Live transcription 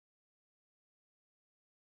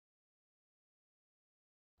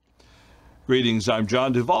Greetings, I'm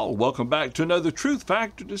John Duvall. Welcome back to another Truth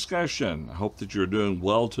Factor discussion. I hope that you're doing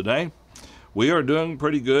well today. We are doing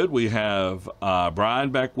pretty good. We have Brian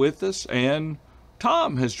back with us, and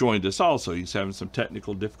Tom has joined us also. He's having some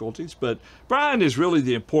technical difficulties, but Brian is really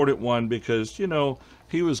the important one because, you know,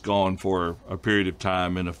 he was gone for a period of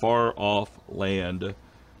time in a far off land,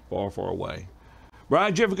 far, far away.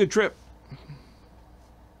 Brian, did you have a good trip?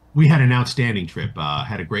 We had an outstanding trip.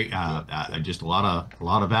 Had a great, just a lot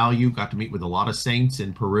of value. Got to meet with a lot of saints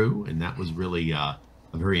in Peru, and that was really a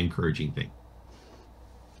very encouraging thing.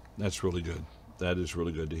 That's really good. That is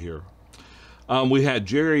really good to hear. We had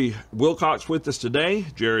Jerry Wilcox with us today,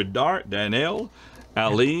 Jared Dart, Danielle,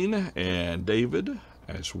 Aline, and David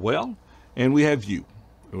as well. And we have you.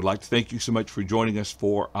 We would like to thank you so much for joining us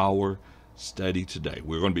for our study today.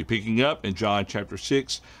 We're going to be picking up in John chapter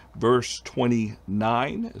 6, verse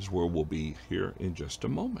 29 is where we'll be here in just a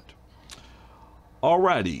moment.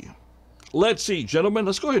 Alrighty. Let's see, gentlemen,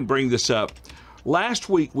 let's go ahead and bring this up. Last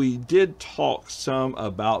week we did talk some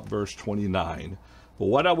about verse 29, but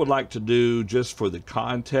what I would like to do just for the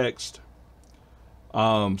context,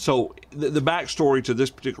 so the backstory to this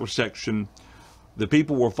particular section, the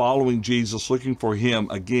people were following Jesus, looking for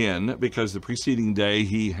him again, because the preceding day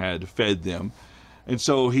he had fed them. And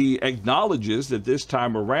so he acknowledges that this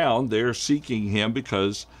time around they're seeking him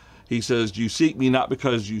because he says, you seek me not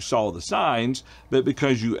because you saw the signs, but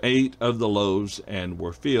because you ate of the loaves and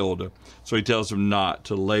were filled. So he tells them not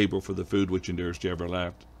to labor for the food which endures to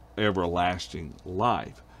everlasting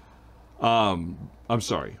life. I'm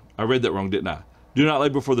sorry, I read that wrong, didn't I? Do not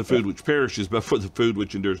labor for the food which perishes, but for the food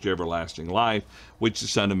which endures to everlasting life, which the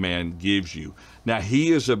Son of Man gives you. Now,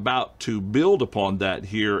 he is about to build upon that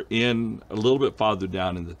here in a little bit farther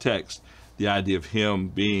down in the text, the idea of him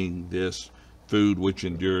being this food which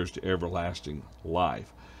endures to everlasting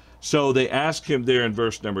life. So they ask him there in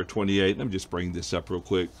verse number 28, let me just bring this up real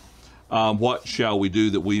quick. What shall we do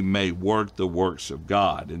that we may work the works of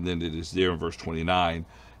God? And then it is there in verse 29.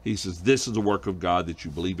 He says, this is the work of God, that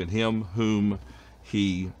you believe in him whom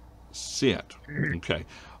he sent. Okay.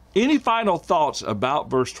 Any final thoughts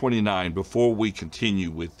about verse 29 before we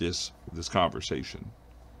continue with this conversation?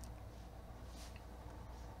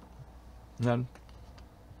 None?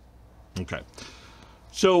 Okay.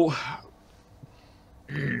 So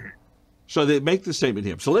they make the statement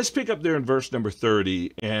to him. So let's pick up there in verse number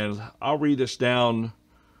 30, and I'll read us down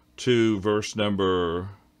to verse number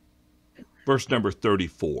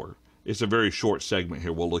 34. It's a very short segment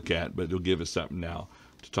here we'll look at, but it'll give us something now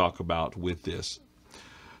to talk about with this.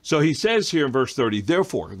 So he says here in verse 30,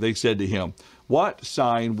 therefore they said to him, what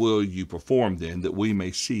sign will you perform then, that we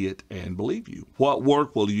may see it and believe you? What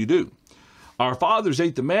work will you do? Our fathers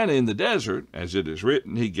ate the manna in the desert, as it is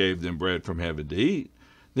written, he gave them bread from heaven to eat.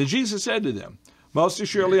 Then Jesus said to them, most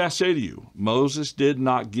assuredly I say to you, Moses did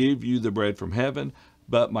not give you the bread from heaven,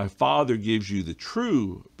 but my Father gives you the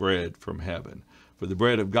true bread from heaven. For the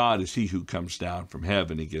bread of God is he who comes down from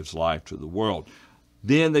heaven and gives life to the world.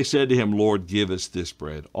 Then they said to him, Lord, give us this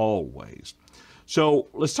bread always. So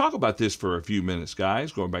let's talk about this for a few minutes,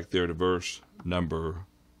 guys. Going back there to verse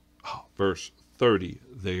 30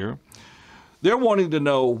 there. They're wanting to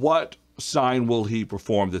know, what sign will he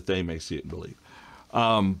perform that they may see it and believe?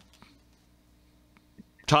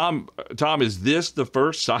 Tom, is this the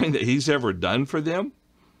first sign that he's ever done for them?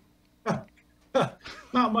 Not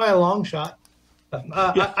by a long shot.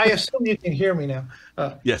 I assume you can hear me now.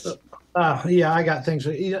 Yes. Yeah, I got things.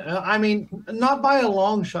 I mean, not by a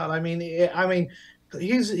long shot. I mean,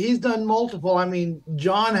 he's done multiple. I mean,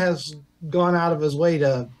 John has gone out of his way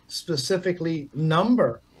to specifically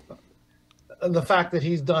number the fact that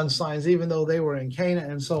he's done signs, even though they were in Cana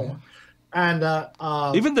and so on.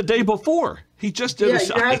 And even the day before, he just did a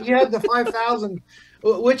sign. You had the 5,000,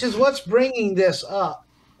 which is what's bringing this up.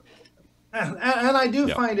 And I do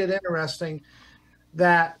find it interesting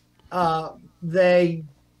that they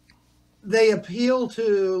appeal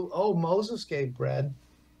to, Moses gave bread.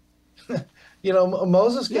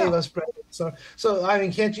 Moses gave us bread. So I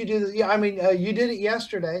mean, can't you do this? Yeah, I mean, you did it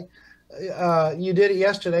yesterday.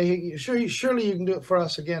 Surely you can do it for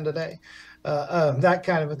us again today. That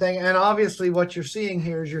kind of a thing. And obviously what you're seeing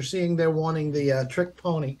here is they're wanting the trick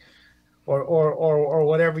pony, or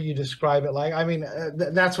whatever you describe it like. I mean,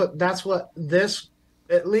 that's what this,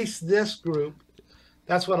 at least this group,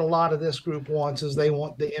 that's what a lot of this group wants, is they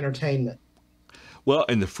want the entertainment. Well,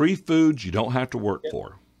 and the free foods you don't have to work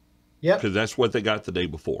for. Yep. Because that's what they got the day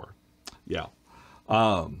before. Yeah.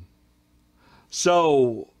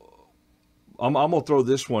 So I'm going to throw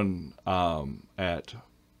this one at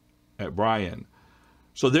Brian.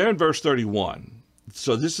 So there in verse 31,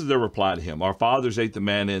 So this is their reply to him. Our fathers ate the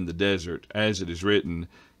manna in the desert, as it is written,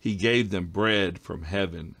 he gave them bread from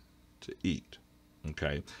heaven to eat.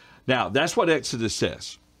 Okay. Now, that's what Exodus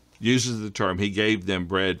says. Uses the term, he gave them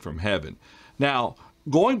bread from heaven. Now,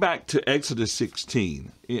 going back to Exodus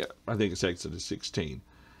 16, I think it's Exodus 16.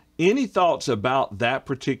 Any thoughts about that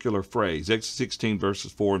particular phrase, Exodus 16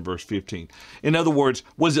 verses 4 and verse 15? In other words,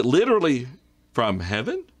 was it literally from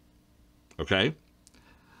heaven? Okay.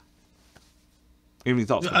 Any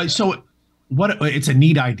thoughts? So it's a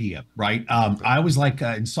neat idea, right? I was like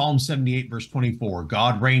in Psalm 78 verse 24,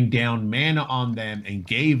 God rained down manna on them and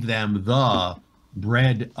gave them the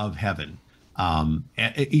bread of heaven. In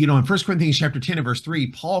 1 Corinthians chapter 10 and verse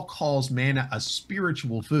 3, Paul calls manna a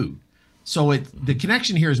spiritual food. So the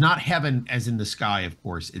connection here is not heaven as in the sky, of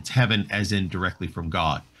course. It's heaven as in directly from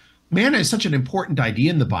God. Manna is such an important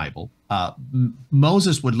idea in the Bible.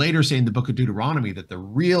 Moses would later say in the book of Deuteronomy that the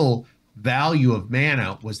real value of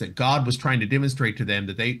manna was that God was trying to demonstrate to them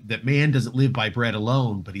that man doesn't live by bread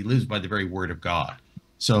alone, but he lives by the very word of God.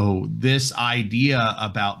 So this idea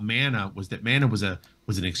about manna was that manna was an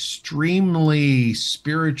extremely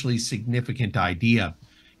spiritually significant idea.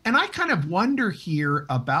 And I kind of wonder here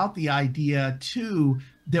about the idea, too,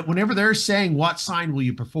 that whenever they're saying, what sign will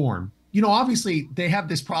you perform? Obviously, they have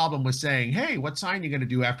this problem with saying, hey, what sign are you going to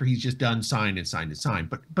do after he's just done sign and sign and sign?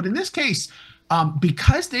 But in this case,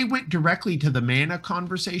 because they went directly to the manna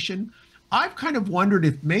conversation, I've kind of wondered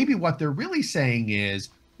if maybe what they're really saying is,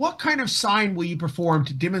 what kind of sign will you perform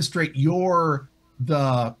to demonstrate you're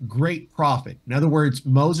the great prophet? In other words,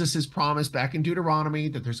 Moses has promised back in Deuteronomy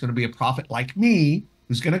that there's going to be a prophet like me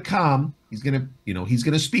who's going to come. He's going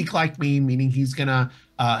to speak like me, meaning he's going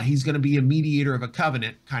to be a mediator of a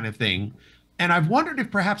covenant kind of thing. And I've wondered if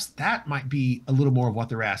perhaps that might be a little more of what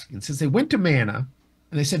they're asking. Since they went to manna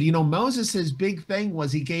and they said, Moses's big thing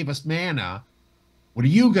was he gave us manna. What are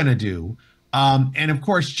you going to do? And of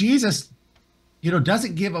course, Jesus,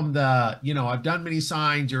 doesn't give them the, I've done many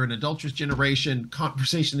signs, you're an adulterous generation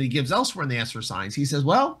conversation that he gives elsewhere in the Answer Signs. He says,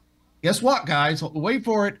 well, guess what, guys? Wait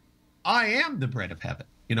for it. I am the bread of heaven.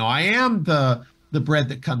 I am the bread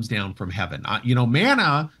that comes down from heaven.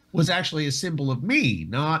 Manna was actually a symbol of me,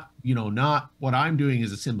 not what I'm doing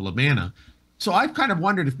is a symbol of manna. So I've kind of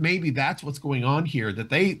wondered if maybe that's what's going on here,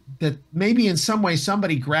 that maybe in some way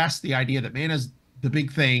somebody grasped the idea that manna's the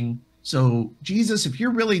big thing. So Jesus, if you're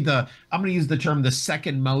really I'm going to use the term the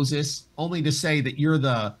second Moses, only to say that you're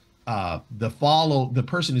the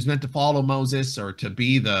person who's meant to follow Moses or to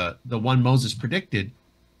be the one Moses predicted,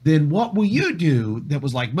 then what will you do that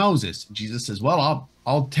was like Moses? And Jesus says, well,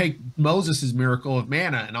 I'll take Moses's miracle of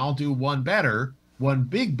manna and I'll do one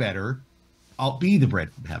big better. I'll be the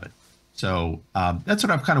bread from heaven. So that's what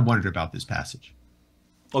I've kind of wondered about this passage.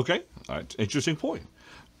 Okay. All right. Interesting point.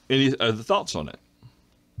 Any other thoughts on it?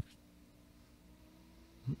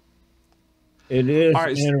 It is All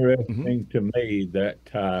right. interesting to me that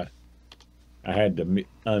I had to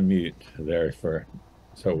unmute there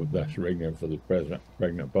so that's Rigner for the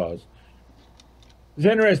pregnant pause. It's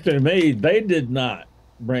interesting to me, they did not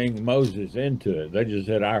bring Moses into it. They just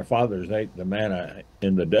said, our fathers ate the manna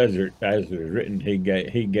in the desert, as it is written, he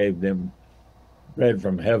gave them bread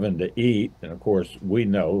from heaven to eat. And of course, we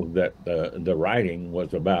know that the writing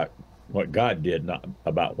was about what God did, not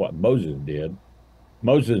about what Moses did.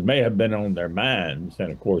 Moses may have been on their minds,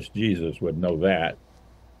 and of course, Jesus would know that.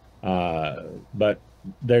 But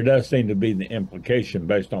there does seem to be the implication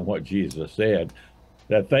based on what Jesus said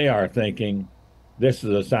that they are thinking this is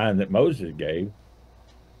a sign that Moses gave.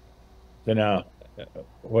 So now,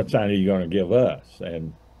 what sign are you going to give us?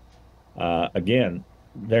 And again,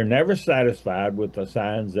 they're never satisfied with the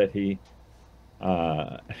signs that he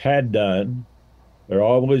had done. They're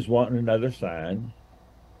always wanting another sign.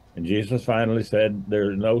 And Jesus finally said,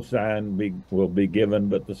 there's no sign will be given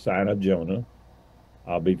but the sign of Jonah.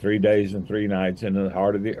 I'll be 3 days and 3 nights in the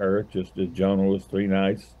heart of the earth, just as Jonah was 3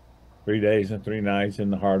 days and 3 nights in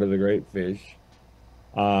the heart of the great fish.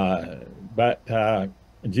 But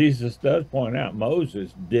Jesus does point out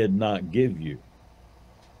Moses did not give you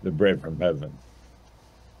the bread from heaven,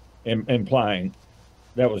 implying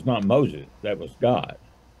that was not Moses, that was God.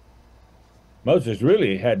 Moses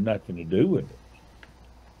really had nothing to do with it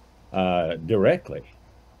directly,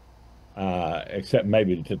 except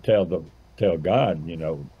maybe to tell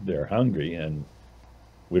God, they're hungry and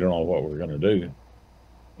we don't know what we're going to do.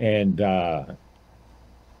 And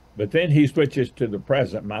but then he switches to the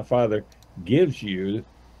present. My Father gives you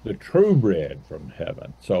the true bread from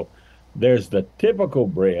heaven. So there's the typical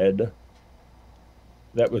bread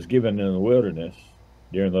that was given in the wilderness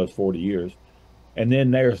during those 40 years. And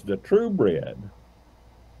then there's the true bread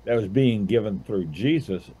that was being given through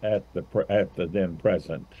Jesus at the then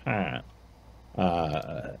present time.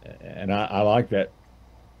 And I like that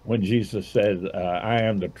when Jesus said, I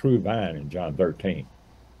am the true vine in John 13,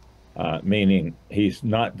 meaning he's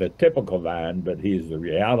not the typical vine, but he's the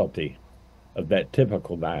reality of that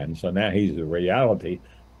typical vine. So now he's the reality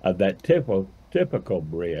of that typical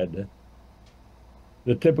bread,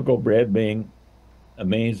 the typical bread being a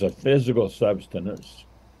means of physical substance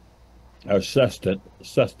or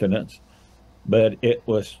sustenance, but it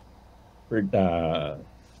was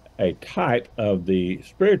a type of the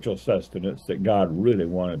spiritual sustenance that God really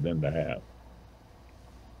wanted them to have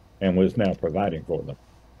and was now providing for them.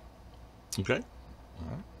 Okay.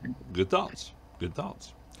 All right. Good thoughts. Good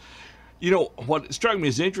thoughts. You know, what struck me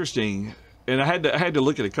as interesting, and I had to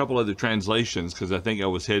look at a couple other translations because I think I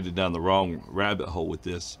was headed down the wrong rabbit hole with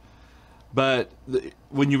this. But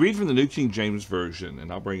when you read from the New King James Version,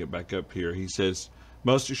 and I'll bring it back up here, he says,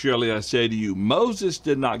 most assuredly I say to you, Moses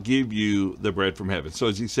did not give you the bread from heaven. So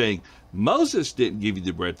is he saying Moses didn't give you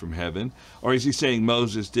the bread from heaven? Or is he saying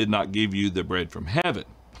Moses did not give you the bread from heaven?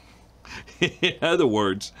 In other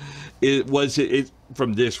words, it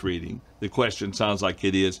from this reading, the question sounds like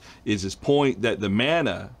it is his point that the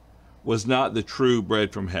manna was not the true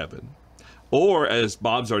bread from heaven? Or, as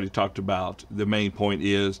Bob's already talked about, the main point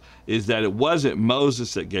is that it wasn't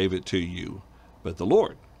Moses that gave it to you, but the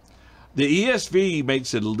Lord. The ESV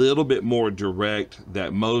makes it a little bit more direct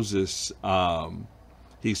that Moses,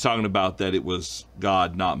 he's talking about that it was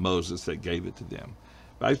God, not Moses, that gave it to them.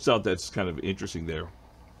 But I thought that's kind of interesting there.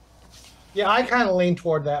 Yeah, I kind of lean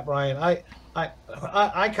toward that, Brian. I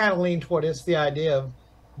kind of lean toward it's the idea of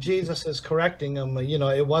Jesus is correcting them. You know,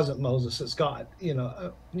 it wasn't Moses, it's God.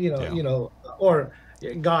 Or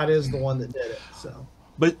God is the one that did it. So,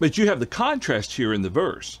 but you have the contrast here in the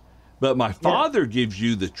verse. But my Father gives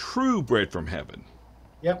you the true bread from heaven.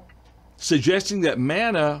 Yep. Suggesting that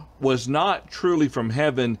manna was not truly from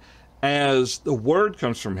heaven, as the word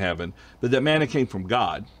comes from heaven, but that manna came from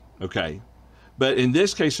God. Okay. But in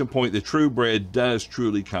this case in point, the true bread does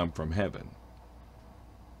truly come from heaven.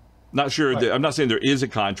 Not sure. Right. I'm not saying there is a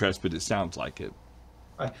contrast, but it sounds like it.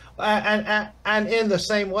 Right. And in the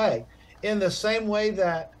same way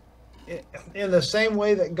that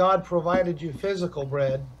God provided you physical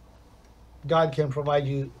bread, God can provide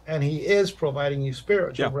you, and he is providing you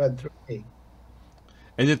spiritual bread through me.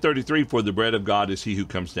 And then 33, for the bread of God is he who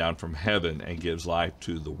comes down from heaven and gives life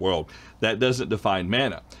to the world. That doesn't define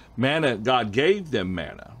manna. Manna, God gave them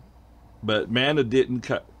manna, but manna didn't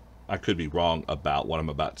cut. I could be wrong about what I'm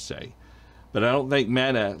about to say, but I don't think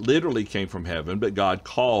manna literally came from heaven, but God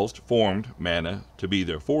formed manna to be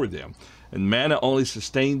there for them. And manna only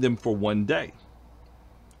sustained them for one day.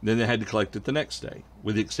 Then they had to collect it the next day,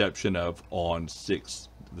 with the exception of on the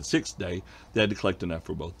sixth day, they had to collect enough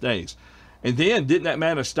for both days. And then didn't that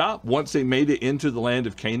manna stop once they made it into the land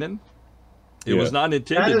of Canaan? It was not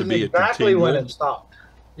intended to be exactly a continual. when it stopped.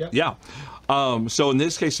 Yep. Yeah. So in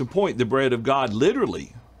this case in point, the bread of God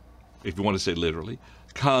literally, if you want to say literally,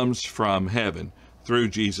 comes from heaven through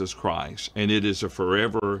Jesus Christ. And it is a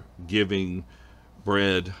forever giving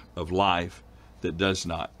bread of life that does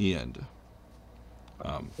not end.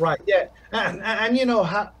 Right. Yeah. And you know,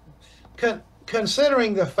 how,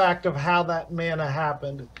 considering the fact of how that manna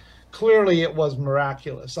happened, clearly it was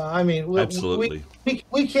miraculous. I mean, Absolutely.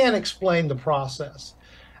 We can't explain the process.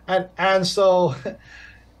 And so,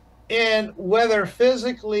 and whether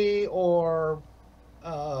physically or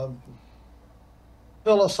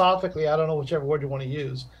philosophically, I don't know whichever word you want to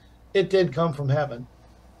use, it did come from heaven.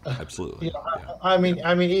 Absolutely. You know, I mean,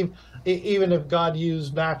 even if God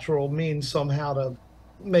used natural means somehow to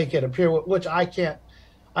make it appear, which I can't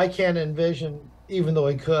envision, even though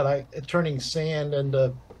he could, turning sand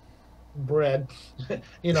into bread.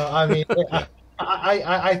 You know, I mean,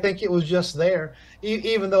 I think it was just there.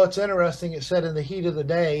 Even though it's interesting, it said in the heat of the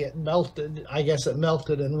day it melted. I guess it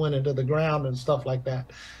melted and went into the ground and stuff like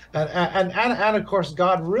that. And of course,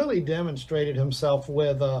 God really demonstrated himself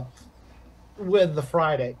with the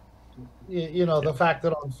Friday. You know, the fact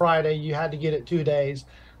that on Friday you had to get it 2 days.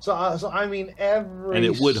 So I mean, and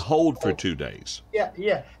it would hold for 2 days.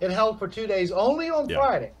 Yeah, it held for 2 days, only on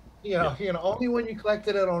Friday. You know, only when you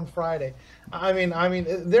collected it on Friday. I mean,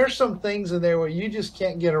 there's some things in there where you just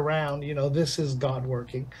can't get around. You know, this is God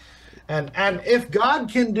working, and if God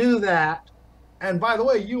can do that, and by the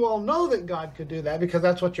way, you all know that God could do that because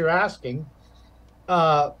that's what you're asking.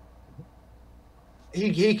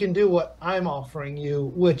 He can do what I'm offering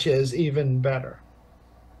you, which is even better.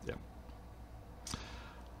 Yeah.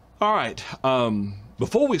 All right.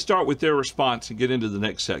 Before we start with their response and get into the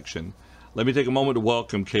next section, Let me take a moment to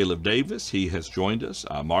welcome Caleb Davis. He has joined us.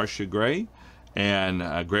 Marcia Gray and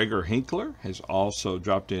Gregor Hinkler has also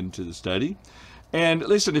dropped into the study. And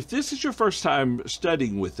listen, if this is your first time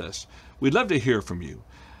studying with us, we'd love to hear from you.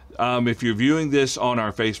 If you're viewing this on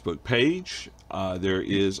our Facebook page, there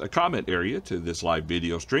is a comment area to this live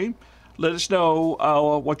video stream. Let us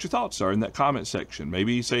know what your thoughts are in that comment section.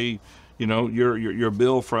 Maybe say, you're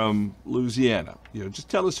Bill from Louisiana. Just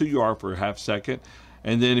tell us who you are for a half second.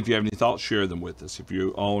 And then if you have any thoughts, share them with us. If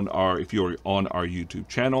you're on our YouTube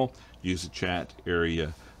channel, use the chat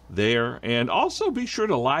area there. And also be sure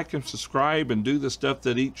to like and subscribe and do the stuff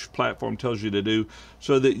that each platform tells you to do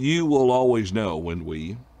so that you will always know when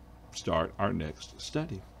we start our next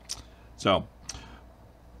study. So,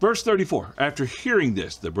 verse 34, after hearing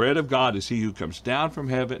this, the bread of God is he who comes down from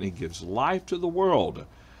heaven and gives life to the world.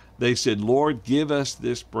 They said, Lord, give us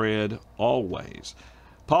this bread always.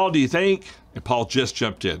 Paul, do you think, and Paul just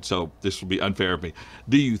jumped in, so this will be unfair of me.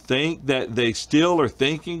 Do you think that they still are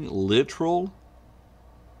thinking literal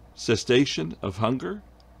cessation of hunger?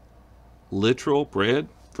 Literal bread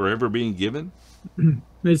forever being given?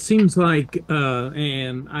 It seems like,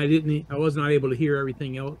 and I was not able to hear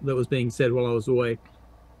everything else that was being said while I was away,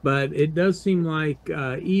 but it does seem like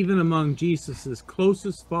even among Jesus's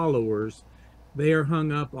closest followers, they are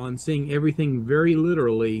hung up on seeing everything very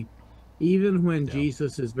literally, even when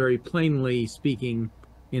Jesus is very plainly speaking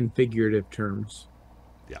in figurative terms.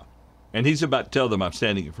 Yeah. And he's about to tell them, I'm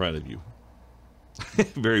standing in front of you.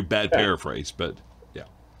 Very bad paraphrase, but yeah.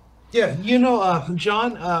 Yeah,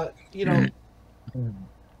 John,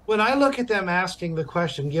 when I look at them asking the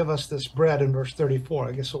question, give us this bread in verse 34,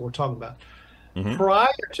 I guess what we're talking about. Mm-hmm.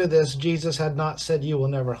 Prior to this, Jesus had not said, you will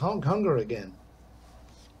never hunger again.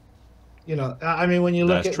 When you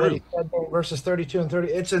look at what he said in verses 32 and 30,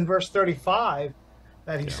 it's in verse 35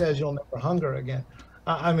 that he says you'll never hunger again.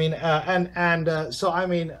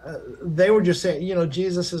 They were just saying,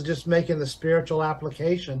 Jesus is just making the spiritual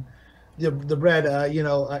application. The bread,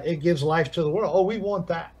 it gives life to the world. Oh, we want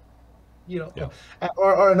that,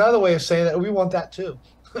 or another way of saying that, we want that too.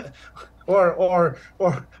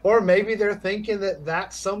 or maybe they're thinking that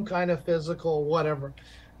that's some kind of physical whatever.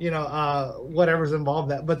 Whatever's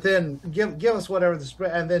involved in that, but then give us whatever the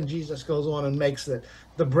spread, and then Jesus goes on and makes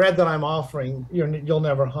the bread that I'm offering, you'll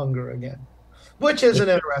never hunger again, which is an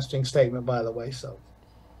interesting statement, by the way. So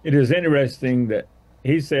it is interesting that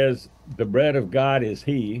he says the bread of God is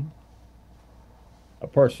he, a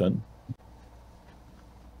person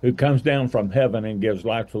who comes down from heaven and gives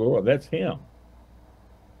life to the world. That's him,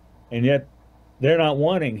 and yet they're not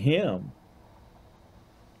wanting him.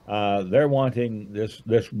 They're wanting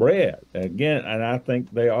this bread again, and I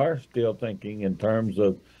think they are still thinking in terms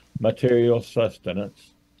of material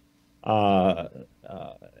sustenance as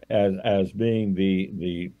being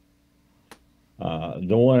the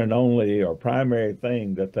one and only or primary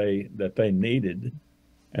thing that they needed,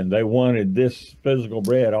 and they wanted this physical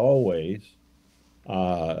bread always.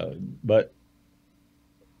 But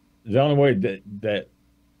the only way that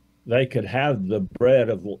they could have the bread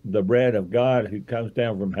of God who comes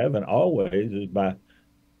down from heaven always is by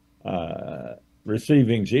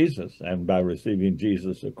receiving Jesus, and by receiving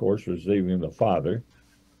Jesus, of course, receiving the Father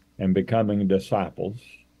and becoming disciples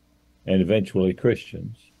and eventually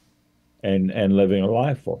Christians and living a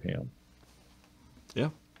life for him. Yeah.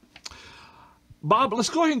 Bob, let's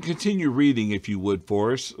go ahead and continue reading, if you would,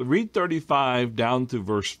 for us. Read 35 down through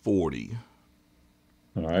verse 40.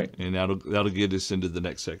 All right. And that'll get us into the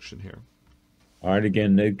next section here. All right,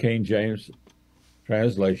 again, New King James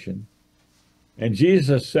translation. And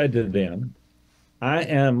Jesus said to them, I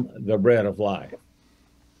am the bread of life.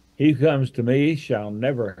 He who comes to me shall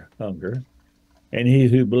never hunger, and he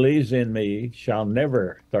who believes in me shall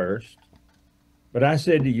never thirst. But I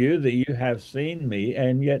said to you that you have seen me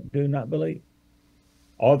and yet do not believe.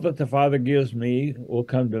 All that the Father gives me will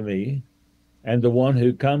come to me, and the one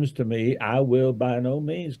who comes to me I will by no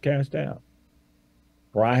means cast out.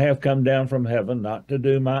 For I have come down from heaven not to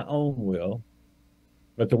do my own will,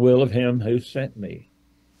 but the will of him who sent me.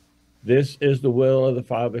 This is the will of the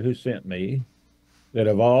Father who sent me, that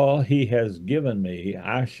of all he has given me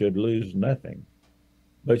I should lose nothing,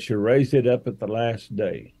 but should raise it up at the last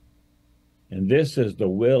day. And this is the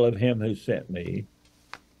will of him who sent me,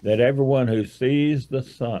 that everyone who sees the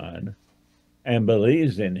Son and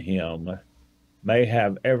believes in him may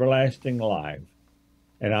have everlasting life,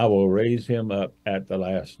 and I will raise him up at the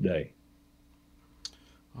last day.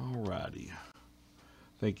 All righty.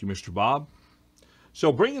 Thank you, Mr. Bob.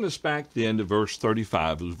 So bringing us back then to verse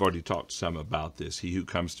 35, we've already talked some about this. He who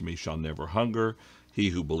comes to me shall never hunger. He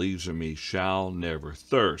who believes in me shall never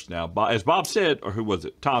thirst. Now, as Bob said, or who was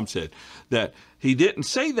it? Tom said that he didn't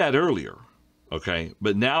say that earlier, okay?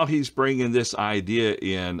 But now he's bringing this idea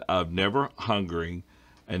in of never hungering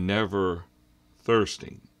and never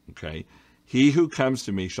thirsting, okay? He who comes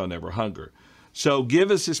to me shall never hunger. So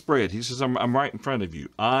give us this bread. He says, I'm right in front of you.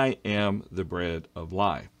 I am the bread of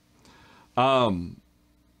life. But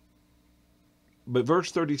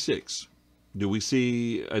verse 36, do we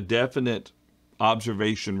see a definite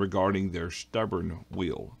observation regarding their stubborn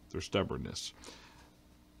will, their stubbornness?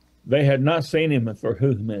 They had not seen him for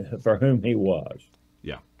whom he was.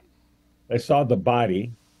 Yeah. They saw the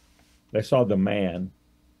body, they saw the man,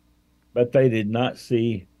 but they did not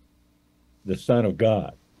see the Son of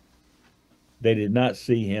God. They did not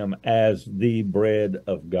see him as the bread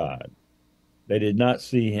of God. They did not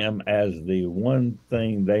see him as the one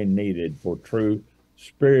thing they needed for true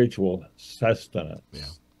spiritual sustenance. Yeah.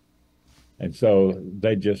 And so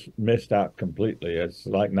they just missed out completely. It's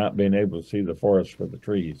like not being able to see the forest for the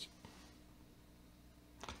trees.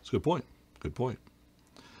 It's a good point. Good point.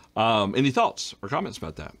 Any thoughts or comments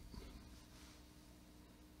about that?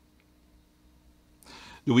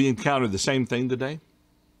 Do we encounter the same thing today?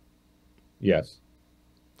 Yes.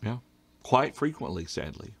 Yeah. Quite frequently,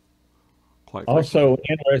 sadly. Quite Also,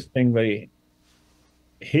 interestingly,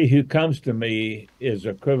 he who comes to me is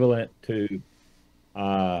equivalent to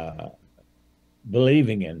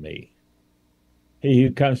believing in me. He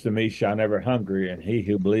who comes to me shall never hunger, and he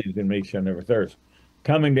who believes in me shall never thirst.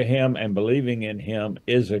 Coming to him and believing in him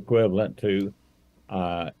is equivalent to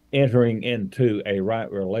entering into a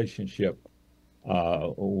right relationship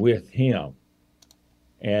with him.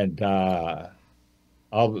 And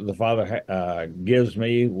all that the Father gives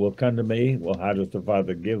me will come to me. Well, how does the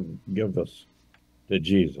Father give us to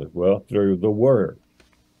Jesus? Well, through the Word.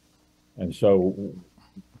 And so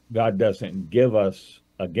God doesn't give us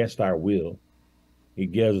against our will. He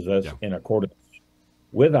gives us in accordance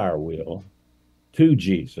with our will to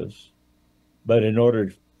Jesus. But in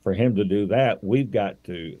order for him to do that, we've got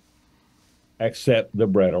to accept the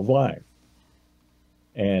bread of life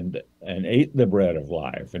and eat the bread of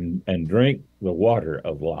life and drink the water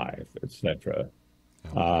of life, etc.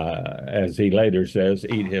 As he later says,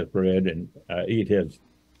 eat his bread and eat his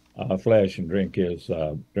flesh and drink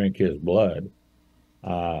his blood.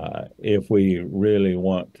 If we really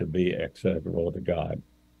want to be acceptable to God.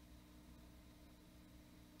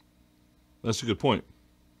 That's a good point.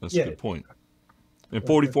 That's a good point. And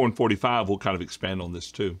 44 and 45, we'll kind of expand on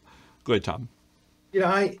this too. Go ahead, Tom.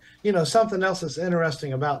 Something else that's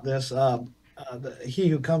interesting about this, he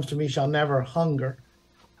who comes to me shall never hunger.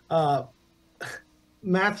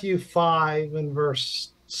 Matthew 5 and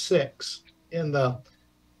verse 6 in the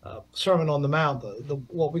Sermon on the Mount,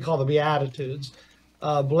 what we call the Beatitudes,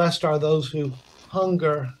 blessed are those who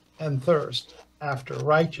hunger and thirst after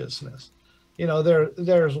righteousness.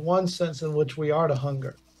 There's one sense in which we are to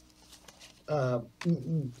hunger.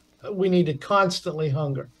 We need to constantly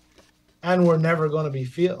hunger, and we're never going to be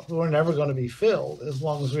filled. We're never going to be filled as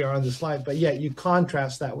long as we are in this life. But yet, you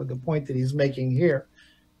contrast that with the point that he's making here.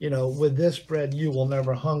 With this bread you will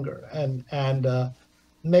never hunger, and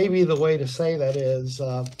maybe the way to say that is,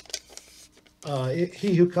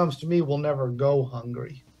 he who comes to me will never go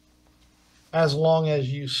hungry, as long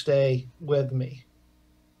as you stay with me.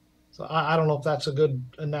 So I don't know if that's a good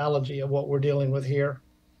analogy of what we're dealing with here,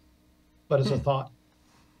 but it's a thought.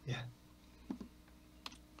 Yeah.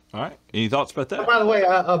 All right. Any thoughts about that? By the way,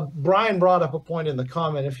 Brian brought up a point in the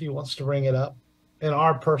comment if he wants to bring it up in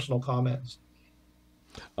our personal comments.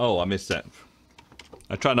 Oh, I missed that.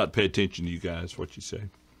 I try not to pay attention to you guys, what you say.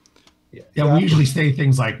 Yeah, we usually say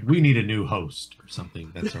things like, we need a new host or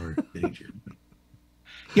something. That's our danger.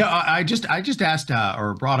 Yeah, I just asked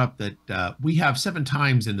or brought up that we have 7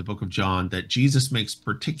 times in the book of John that Jesus makes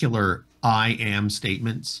particular I am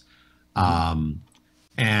statements.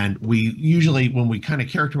 And we usually, when we kind of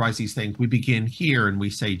characterize these things, we begin here and we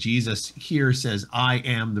say, Jesus here says, I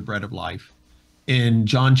am the bread of life. In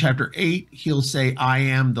John chapter 8, he'll say, I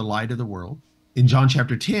am the light of the world. In John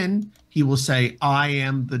chapter 10, he will say, I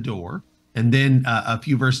am the door. And then a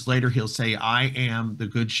few verses later, he'll say, I am the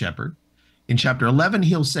good shepherd. In chapter 11,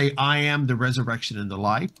 he'll say, I am the resurrection and the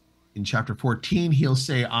life. In chapter 14, he'll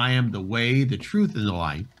say, I am the way, the truth, and the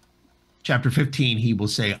life. Chapter 15, he will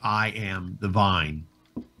say, I am the vine.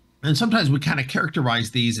 And sometimes we kind of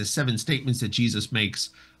characterize these as 7 statements that Jesus makes.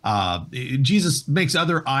 Jesus makes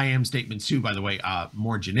other I am statements too, by the way,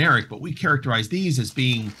 more generic, but we characterize these as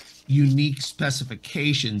being unique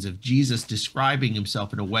specifications of Jesus describing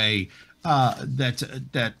himself in a way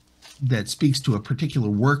that that speaks to a particular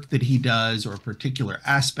work that he does or a particular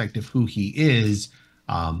aspect of who he is,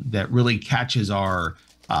 that really catches our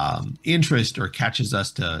interest or catches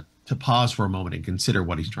us to pause for a moment and consider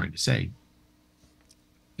what he's trying to say.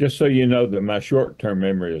 Just so you know that my short-term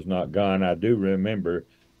memory is not gone, I do remember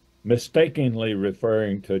mistakenly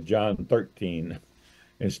referring to John 13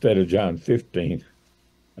 instead of John 15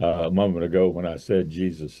 a moment ago when I said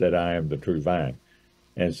Jesus said, "I am the true vine."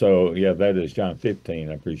 And so, yeah, that is John 15.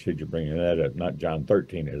 I appreciate you bringing that up, not John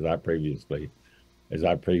 13, as I previously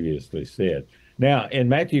said. Now, in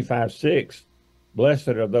Matthew 5:6, blessed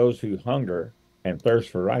are those who hunger and thirst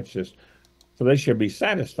for righteousness, for they shall be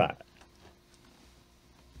satisfied.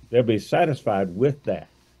 They'll be satisfied with that.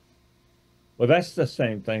 Well, that's the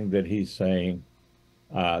same thing that he's saying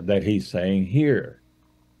here.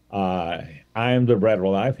 I am the bread of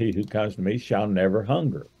life. He who comes to me shall never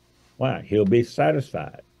hunger. Why? He'll be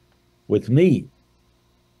satisfied with me.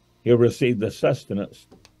 He'll receive the sustenance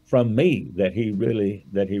from me that he really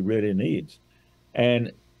needs.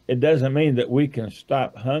 And it doesn't mean that we can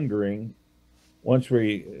stop hungering once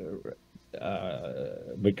we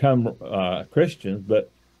become Christians,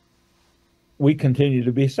 but we continue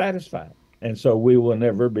to be satisfied. And so we will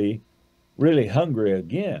never be really hungry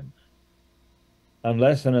again,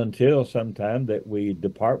 unless and until sometime that we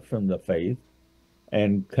depart from the faith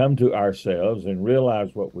and come to ourselves and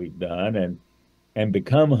realize what we've done and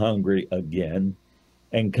become hungry again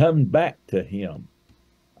and come back to him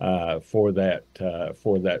for that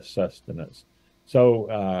sustenance.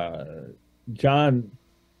 So John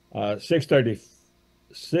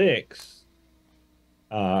 6:36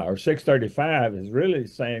 or 6:35 is really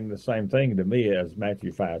saying the same thing to me as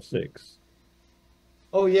Matthew 5:6.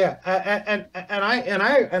 Oh yeah, and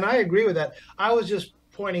I agree with that. I was just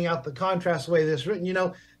pointing out the contrast the way this is written. You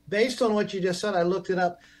know, based on what you just said, I looked it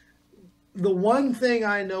up. The one thing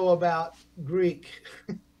I know about Greek,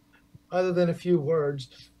 other than a few words,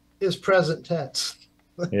 is present tense.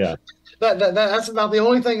 Yeah. That's about the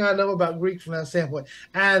only thing I know about Greek from that standpoint.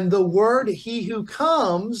 And the word "he who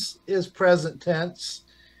comes" is present tense.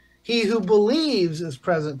 He who believes is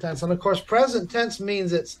present tense. And of course, present tense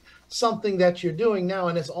means it's something that you're doing now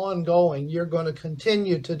and it's ongoing. You're going to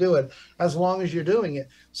continue to do it as long as you're doing it.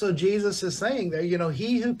 So Jesus is saying there, you know,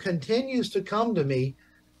 he who continues to come to me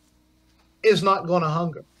is not going to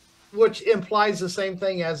hunger, which implies the same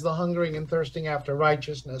thing as the hungering and thirsting after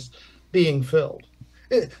righteousness being filled.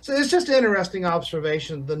 So it's just an interesting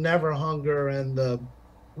observation, the never hunger and the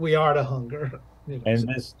we are to hunger. You know, and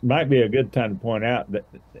this might be a good time to point out that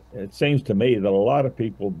it seems to me that a lot of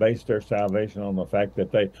people base their salvation on the fact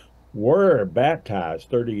that they were baptized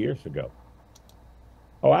 30 years ago.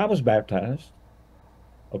 Oh, I was baptized.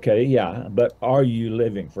 Okay, yeah, but are you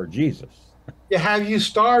living for Jesus? Yeah, have you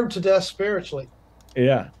starved to death spiritually?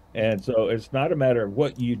 Yeah, and so it's not a matter of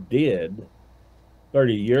what you did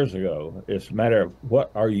 30 years ago. It's a matter of what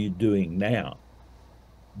are you doing now?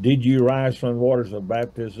 Did you rise from the waters of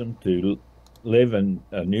baptism to live in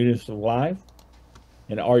a newness of life?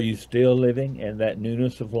 And are you still living in that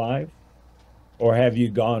newness of life? Or have you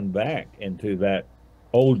gone back into that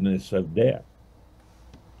oldness of death?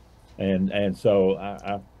 And so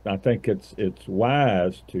I think it's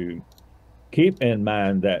wise to keep in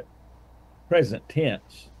mind that present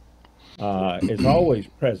tense is always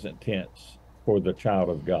present tense for the child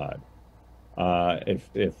of God.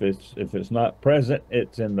 If it's not present,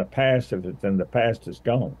 it's in the past. If it's in the past, it's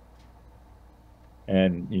gone.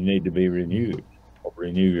 And you need to be renewed or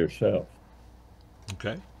renew yourself.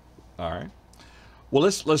 Okay. All right. Well,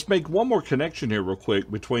 let's make one more connection here real quick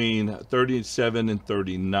between 37 and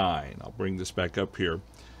 39. I'll bring this back up here.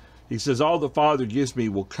 He says, all the Father gives me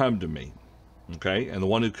will come to me. Okay. And the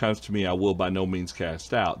one who comes to me, I will by no means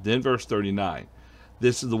cast out. Then verse 39.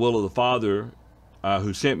 This is the will of the Father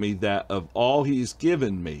who sent me, that of all he has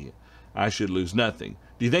given me, I should lose nothing.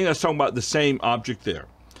 Do you think that's talking about the same object there?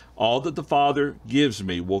 All that the Father gives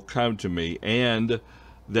me will come to me, and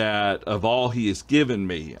that of all he has given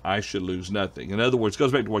me, I should lose nothing. In other words, it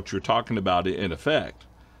goes back to what you're talking about in effect.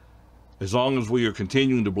 As long as we are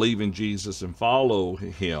continuing to believe in Jesus and follow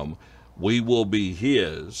him, we will be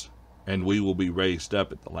his, and we will be raised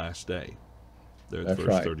up at the last day. There's That's verse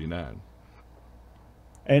right. 39.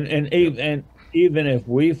 And even if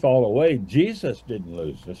we fall away, Jesus didn't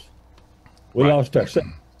lose us. We Right. lost ourselves.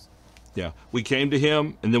 Yeah, we came to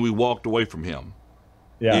him, and then we walked away from him.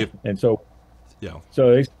 Yeah. And so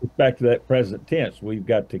it's back to that present tense. We've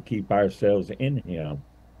got to keep ourselves in him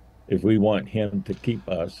if we want him to keep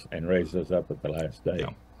us and raise us up at the last day. Yeah.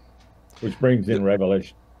 Which brings in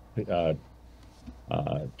Revelation 2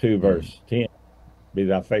 verse 10, be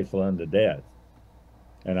thou faithful unto death.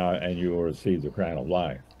 and you will receive the crown of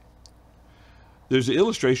life. There's an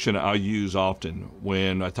illustration I use often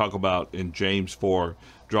when I talk about in James 4,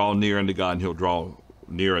 draw near unto God and he'll draw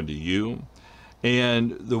near unto you.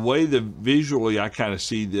 And the way that visually I kind of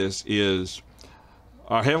see this is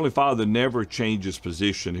our Heavenly Father never changes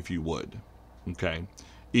position, if you would. Okay.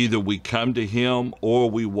 Either we come to him or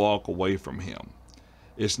we walk away from him.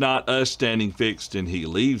 It's not us standing fixed and he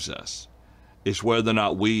leaves us. It's whether or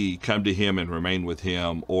not we come to him and remain with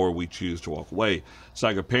him or we choose to walk away. It's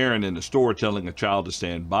like a parent in the store telling a child to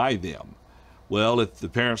stand by them. Well, if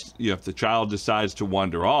the child decides to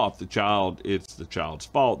wander off, it's the child's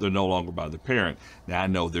fault. They're no longer by the parent. Now, I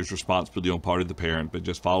know there's responsibility on part of the parent, but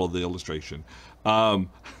just follow the illustration. But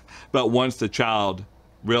once the child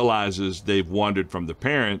realizes they've wandered from the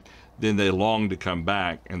parent, then they long to come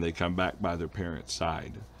back, and they come back by their parent's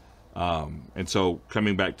side. And so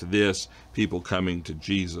coming back to this, people coming to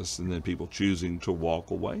Jesus and then people choosing to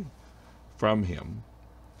walk away from him.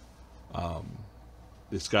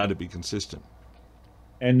 It's got to be consistent.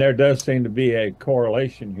 And there does seem to be a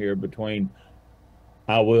correlation here between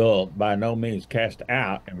I will by no means cast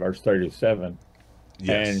out in verse 37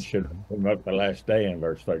 and should come up the last day in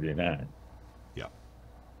verse 39. Yeah.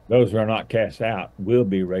 Those who are not cast out will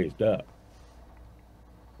be raised up.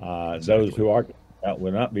 Exactly. Those who are cast out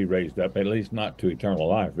will not be raised up, at least not to eternal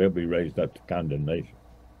life. They'll be raised up to condemnation.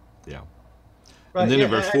 Yeah. Right, And then yeah,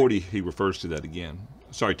 in verse 40, he refers to that again.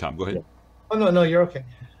 Sorry, Tom, go ahead. Oh, no, you're okay.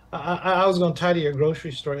 I was going to tie to your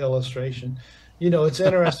grocery store illustration. You know, it's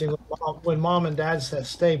interesting when mom and dad says,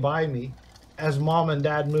 stay by me, as mom and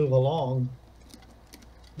dad move along,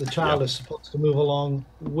 the child is supposed to move along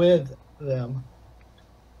with them.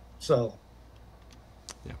 So.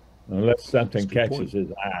 Yeah. Unless something That's a good catches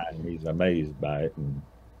his eye and he's amazed by it and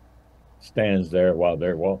stands there while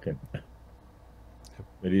they're walking.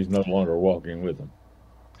 But he's no longer walking with them.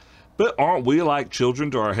 But aren't we like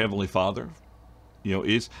children to our Heavenly Father?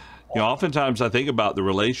 Oftentimes I think about the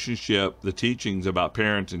relationship, the teachings about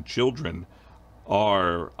parents and children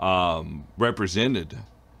are represented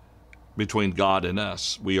between God and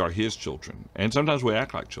us. We are his children. And sometimes we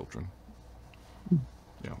act like children.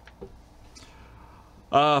 Yeah.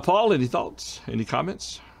 Paul, any thoughts? Any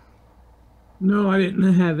comments? No, I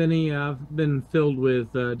didn't have any. I've been filled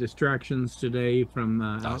with distractions today from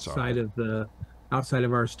outside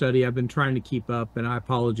of our study. I've been trying to keep up, and I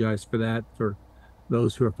apologize for that for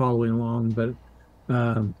those who are following along. But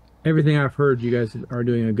everything I've heard, you guys are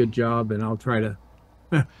doing a good job, and I'll try to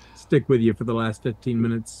stick with you for the last 15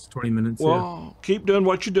 minutes, 20 minutes. Well, keep doing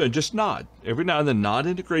what you're doing. Just nod. Every now and then, nod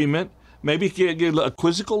in agreement. Maybe get a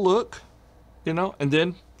quizzical look, and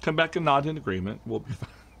then come back and nod in agreement. We'll be fine.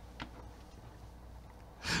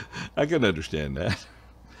 I can understand that.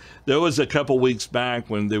 There was a couple weeks back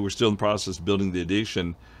when they were still in the process of building the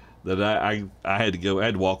addition that I had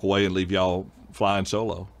to walk away and leave y'all flying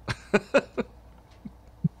solo.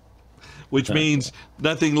 Which means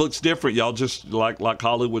nothing looks different. Y'all just like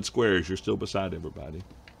Hollywood Squares. You're still beside everybody.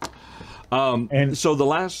 And so the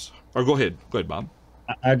last, or go ahead, Bob.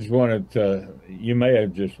 I just wanted to, you may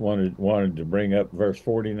have just wanted to bring up verse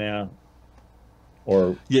 40 now.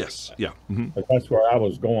 Or yes, yeah. Mm-hmm. But that's where I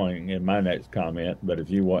was going in my next comment. But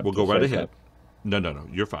if you want, we'll go right ahead. No,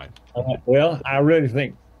 you're fine. Well, I really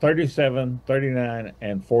think 37, 39,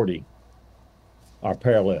 and 40 are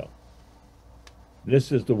parallel.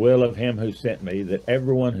 This is the will of him who sent me, that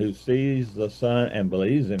everyone who sees the Son and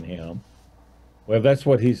believes in him. Well, that's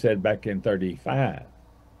what he said back in 35.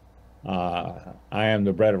 I am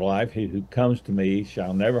the bread of life. He who comes to me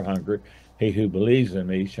shall never hunger. He who believes in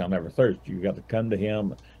me shall never thirst. You got to come to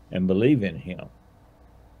him and believe in him.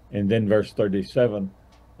 And then verse 37,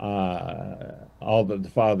 all that the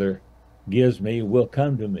Father gives me will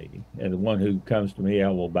come to me. And the one who comes to me, I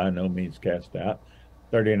will by no means cast out.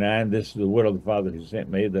 39, this is the will of the Father who sent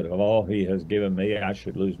me, that of all he has given me, I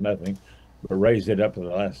should lose nothing, but raise it up at the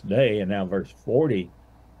last day. And now verse 40,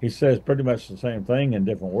 he says pretty much the same thing in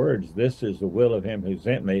different words. This is the will of him who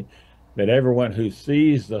sent me, that everyone who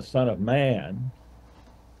sees the Son of Man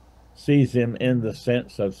sees him in the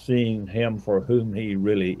sense of seeing him for whom he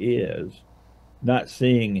really is, not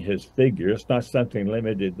seeing his figure. It's not something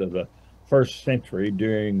limited to the first century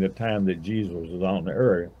during the time that Jesus was on the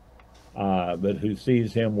earth, but who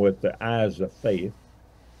sees him with the eyes of faith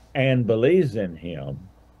and believes in him,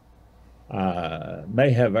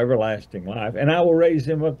 may have everlasting life. And I will raise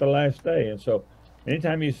him up the last day. And so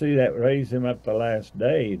anytime you see that raise him up the last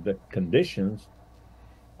day, the conditions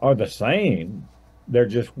are the same. They're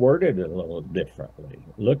just worded a little differently,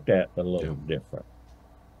 looked at a little different.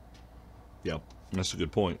 Yeah, that's a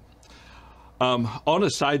good point. On a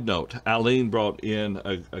side note, Aline brought in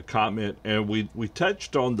a comment, and we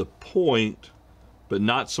touched on the point, but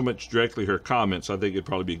not so much directly her comments. I think it'd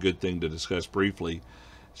probably be a good thing to discuss briefly.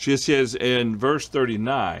 She says in verse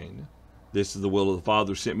 39, "This is the will of the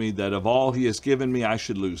Father who sent me, that of all he has given me I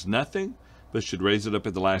should lose nothing, but should raise it up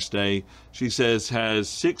at the last day." She says, has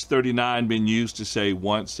 639 been used to say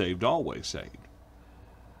once saved, always saved?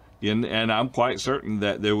 And I'm quite certain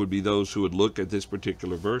that there would be those who would look at this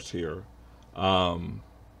particular verse here to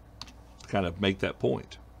kind of make that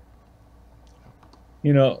point.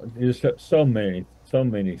 You know, there's so many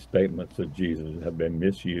statements of Jesus have been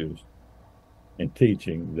misused in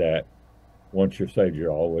teaching that once you're saved,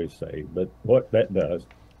 you're always saved. But what that does,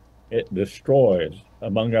 it destroys,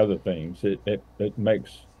 among other things, it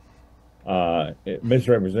makes, it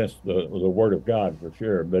misrepresents the word of God for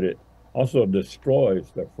sure, but it also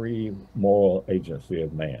destroys the free moral agency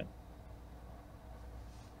of man.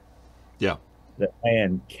 Yeah. That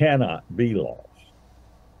man cannot be lost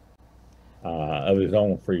of his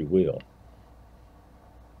own free will.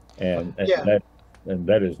 And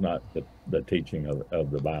that is not the teaching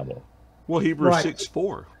of the Bible. Well, Hebrews Right.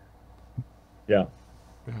 6:4. Yeah.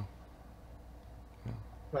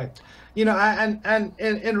 Right. You know, and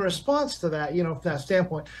in response to that, you know, from that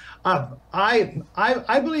standpoint,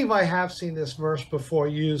 I believe I have seen this verse before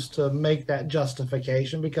used to make that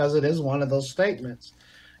justification, because it is one of those statements.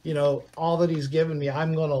 You know, all that he's given me,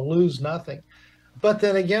 I'm going to lose nothing. But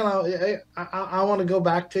then again, I want to go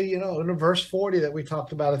back to, you know, in verse 40 that we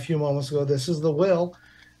talked about a few moments ago. This is the will,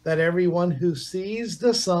 that everyone who sees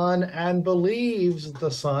the Son and believes the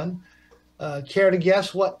Son. Care to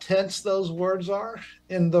guess what tense those words are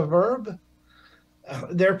in the verb?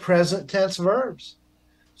 They're present tense verbs.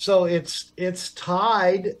 So it's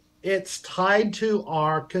tied to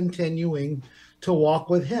our continuing to walk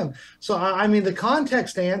with him. So I mean, the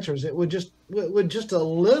context answers it with just a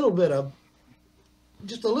little bit of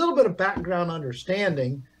background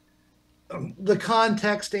understanding. The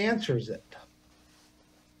context answers it.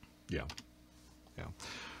 Yeah.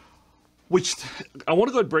 Which I want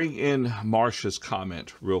to go and bring in Marcia's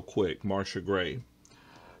comment real quick, Marcia Gray.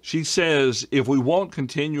 She says, if we want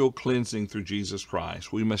continual cleansing through Jesus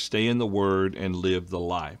Christ, we must stay in the Word and live the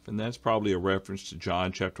life. And that's probably a reference to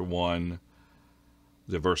John chapter 1,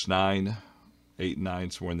 verse 9, 8 and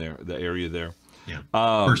 9, somewhere in there, the area there. Yeah.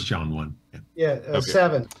 1 John 1. Yeah. Okay.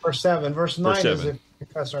 7, verse 7. Verse 9 Verse 7. is if we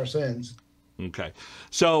confess our sins. Okay.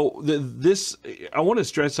 So I want to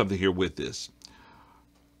stress something here with this.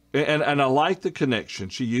 And I like the connection.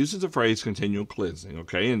 She uses the phrase continual cleansing,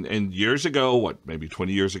 okay? And years ago, maybe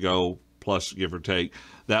 20 years ago, plus give or take,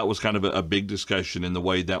 that was kind of a big discussion in the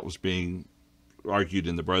way that was being argued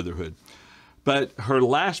in the Brotherhood. But her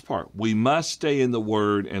last part, we must stay in the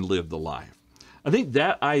Word and live the life. I think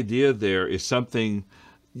that idea there is something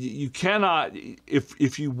you cannot,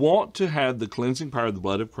 if you want to have the cleansing power of the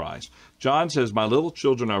blood of Christ. John says, my little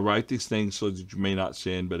children, I write these things so that you may not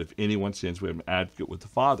sin, but if anyone sins, we have an advocate with the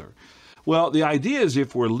Father. Well, the idea is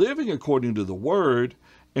if we're living according to the Word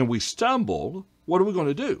and we stumble, what are we going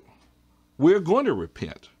to do? We're going to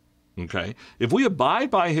repent, okay? If we abide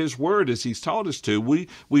by His Word as He's taught us to, we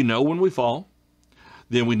know when we fall.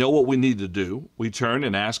 Then we know what we need to do. We turn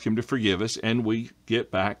and ask Him to forgive us, and we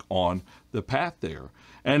get back on the path there.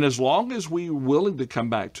 And as long as we're willing to come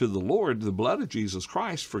back to the Lord, the blood of Jesus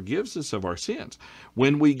Christ forgives us of our sins.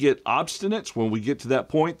 When we get obstinate, when we get to that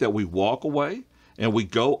point that we walk away and we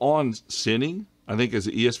go on sinning, I think as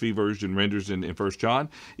the ESV version renders in 1 John,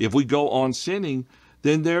 if we go on sinning,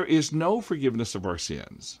 then there is no forgiveness of our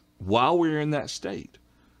sins. While we're in that state,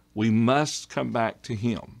 we must come back to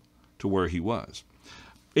Him, to where He was.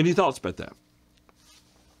 Any thoughts about that?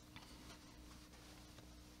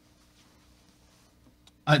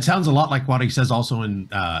 It sounds a lot like what he says also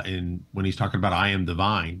in when he's talking about I am the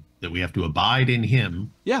vine, that we have to abide in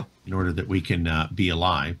him, Yeah. in order that we can be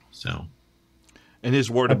alive. So, And His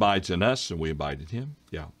Word abides in us, and we abide in Him.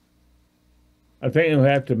 Yeah. I think we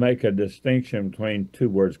have to make a distinction between two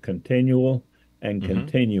words, continual and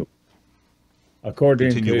continuous.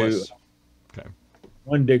 According Continuous. to Okay.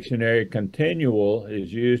 one dictionary, continual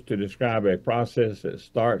is used to describe a process that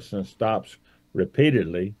starts and stops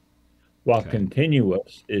repeatedly, while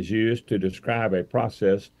continuous is used to describe a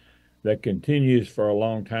process that continues for a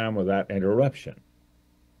long time without interruption.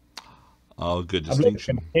 Oh, good I believe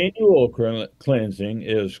distinction. continual cleansing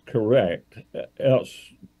is correct. Else,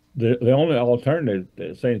 the only alternative,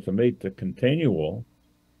 it seems to me, to continual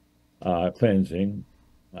cleansing,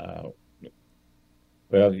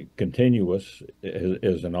 well, continuous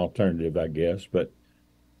is an alternative, I guess. But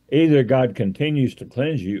either God continues to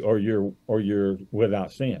cleanse you, or you're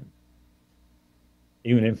without sin.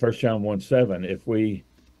 even in 1 John 1:7, if we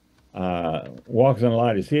walk in the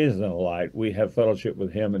light as he is in the light, we have fellowship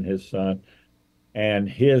with him and his Son, and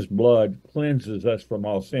his blood cleanses us from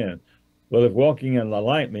all sin. Well, if walking in the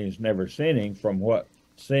light means never sinning, from what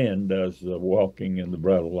sin does the walking in the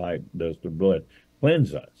bread of light, does the blood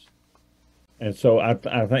cleanse us? And so I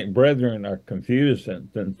think brethren are confused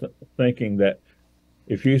in thinking that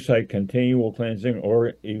if you say continual cleansing,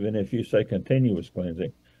 or even if you say continuous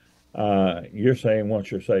cleansing, you're saying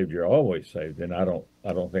once you're saved, you're always saved, and I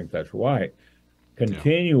don't think that's right.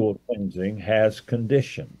 Continual cleansing has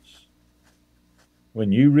conditions.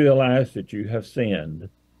 When you realize that you have sinned,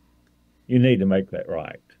 you need to make that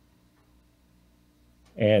right.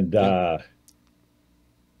 And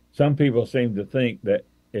some people seem to think that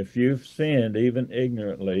if you've sinned even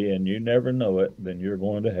ignorantly and you never know it, then you're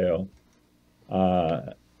going to hell.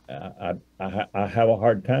 I have a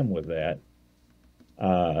hard time with that.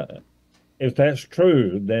 If that's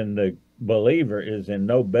true, then the believer is in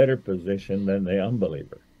no better position than the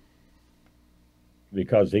unbeliever,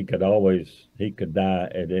 because he could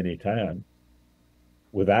die at any time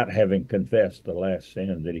without having confessed the last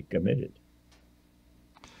sin that he committed.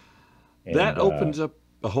 And, that opens up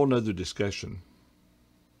a whole nother discussion.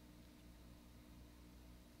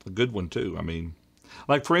 A good one too. I mean,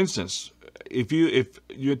 like for instance, if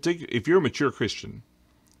you're a mature Christian,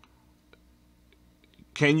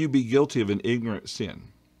 can you be guilty of an ignorant sin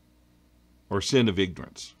or sin of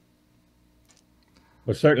ignorance?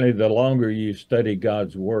 Well, certainly the longer you study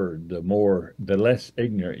God's word, the less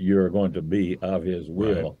ignorant you're going to be of his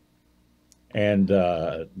will. Right. And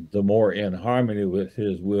the more in harmony with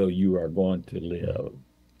his will you are going to live.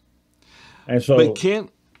 And so, but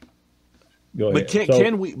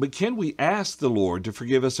can we ask the Lord to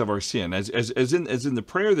forgive us of our sin, as in the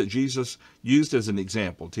prayer that Jesus used as an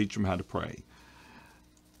example, teach him how to pray.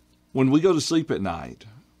 When we go to sleep at night,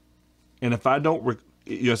 and if I don't,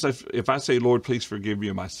 if I say, Lord, please forgive me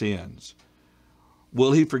of my sins,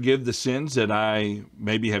 will he forgive the sins that I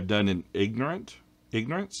maybe have done in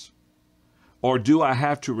ignorance? Or do I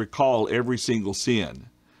have to recall every single sin?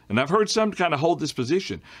 And I've heard some kind of hold this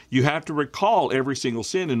position. You have to recall every single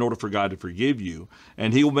sin in order for God to forgive you,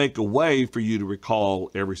 and he will make a way for you to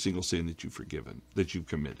recall every single sin that you've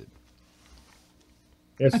committed.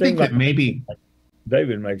 I think that maybe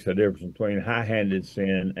David makes a difference between high-handed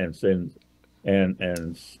sin and sins, and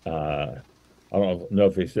I don't know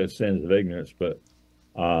if he says sins of ignorance, but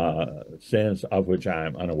sins of which I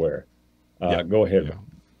am unaware. Go ahead. Yeah.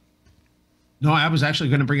 No, I was actually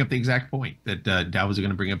going to bring up the exact point that I was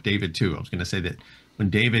going to bring up David too. I was going to say that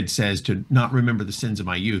when David says to not remember the sins of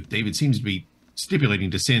my youth, David seems to be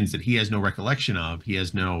stipulating to sins that he has no recollection of, he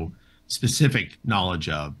has no specific knowledge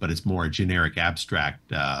of, but it's more a generic,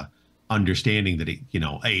 abstract understanding that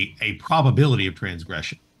a probability of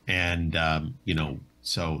transgression, and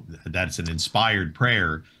so that's an inspired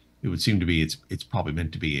prayer. It would seem to be it's probably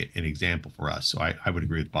meant to be an example for us. So I would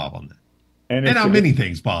agree with Bob on that. And on many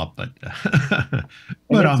things, Bob, but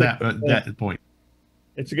on that point.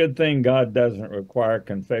 It's a good thing God doesn't require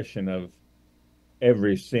confession of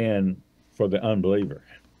every sin for the unbeliever.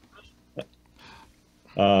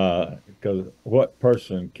 Because what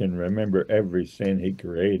person can remember every sin he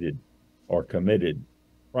created or committed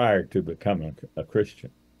prior to becoming a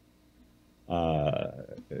Christian?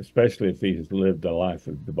 Especially if he's lived a life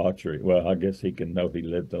of debauchery. Well, I guess he can know he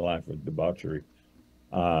lived a life of debauchery.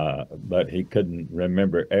 But he couldn't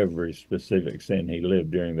remember every specific sin he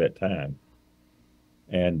lived during that time.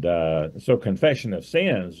 And so confession of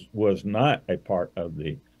sins was not a part of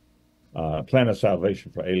the plan of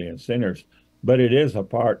salvation for alien sinners, but it is a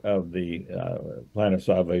part of the plan of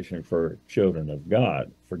salvation for children of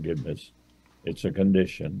God. Forgiveness, it's a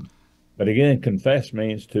condition. But again, confess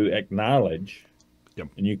means to acknowledge,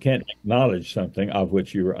 and you can't acknowledge something of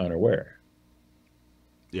which you were unaware.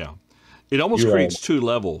 Yeah. It almost creates two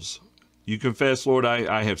levels. You confess, Lord,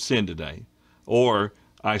 I have sinned today. Or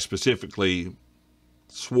I specifically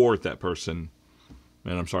swore at that person,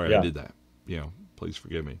 man, I'm sorry I did that. Please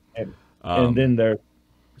forgive me. And then there are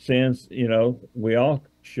sins, we all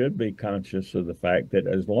should be conscious of the fact that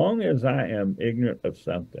as long as I am ignorant of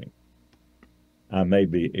something, I may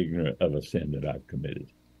be ignorant of a sin that I've committed.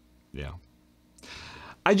 Yeah.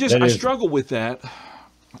 I struggle with that.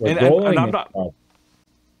 And I'm not...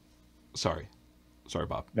 Sorry,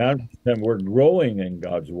 Bob. Now we're growing in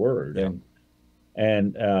God's word,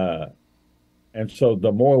 and so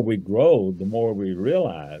the more we grow, the more we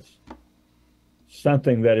realize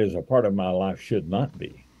something that is a part of my life should not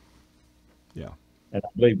be. Yeah, and I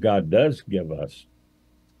believe God does give us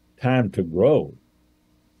time to grow,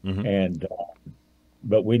 and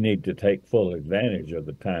but we need to take full advantage of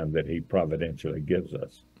the time that he providentially gives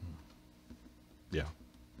us. Yeah.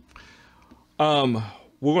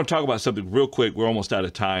 We're going to talk about something real quick. We're almost out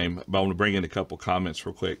of time, but I want to bring in a couple comments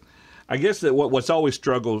real quick. I guess that what's always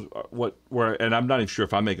struggled, and I'm not even sure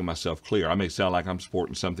if I'm making myself clear. I may sound like I'm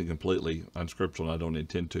supporting something completely unscriptural, and I don't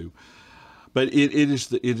intend to. But it is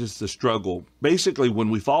the struggle. Basically, when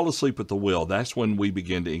we fall asleep at the wheel, that's when we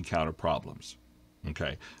begin to encounter problems.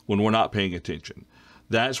 Okay, when we're not paying attention,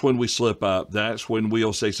 that's when we slip up. That's when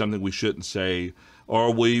we'll say something we shouldn't say,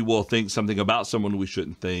 or we will think something about someone we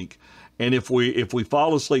shouldn't think. And if we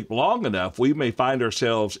fall asleep long enough, we may find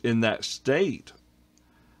ourselves in that state.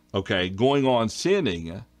 Okay, going on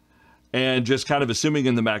sinning, and just kind of assuming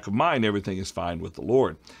in the back of mind everything is fine with the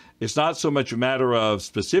Lord. It's not so much a matter of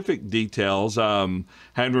specific details, having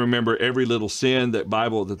to remember every little sin that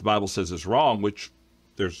the Bible says is wrong, which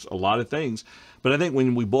there's a lot of things. But I think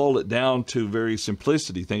when we boil it down to very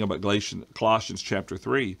simplicity, think about Colossians chapter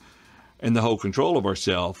 3 and the whole control of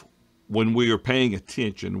ourselves, when we are paying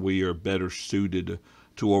attention, we are better suited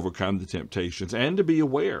to overcome the temptations and to be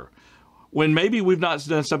aware. When maybe we've not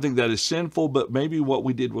done something that is sinful, but maybe what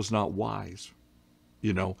we did was not wise,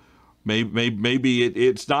 you know. Maybe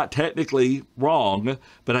it's not technically wrong,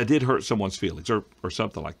 but I did hurt someone's feelings or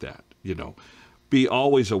something like that, you know. Be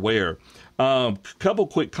always aware. Couple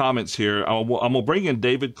quick comments here. I'm going to bring in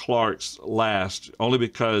David Clark's last, only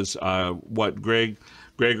because what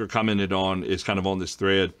Gregor commented on is kind of on this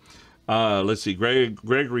thread. Let's see.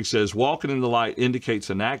 Gregory says, walking in the light indicates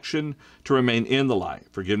an action to remain in the light.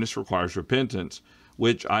 Forgiveness requires repentance,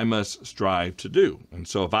 which I must strive to do. And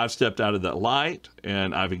so if I've stepped out of that light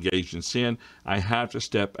and I've engaged in sin, I have to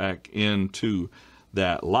step back into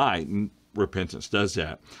that light. And repentance does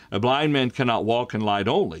that. A blind man cannot walk in light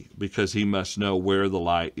only, because he must know where the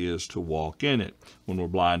light is to walk in it. When we're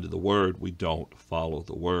blind to the word, we don't follow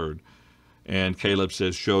the word. And Caleb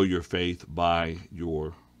says, show your faith by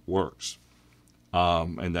your works.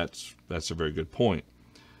 And that's a very good point.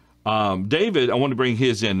 David, I want to bring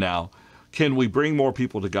his in now. Can we bring more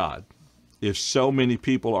people to God if so many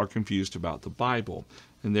people are confused about the Bible?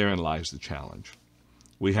 And therein lies the challenge.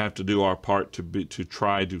 We have to do our part to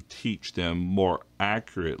try to teach them more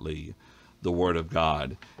accurately the Word of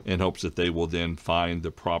God, in hopes that they will then find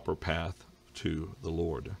the proper path to the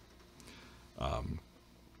Lord.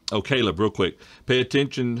 Caleb, real quick, pay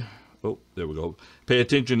attention. Oh, there we go. Pay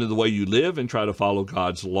attention to the way you live and try to follow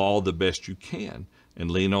God's law the best you can, and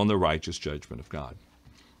lean on the righteous judgment of God.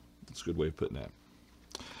 That's a good way of putting that.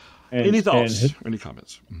 Any thoughts? Any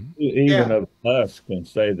comments? Even of us can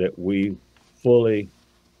say that we fully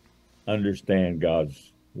understand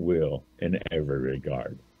God's will in every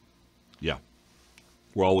regard. Yeah.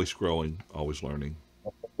 We're always growing, always learning.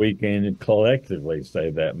 We can collectively say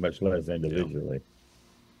that, much less individually.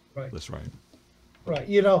 Yeah. Right. That's right. Right.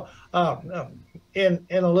 You know, in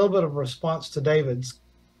a little bit of response to David's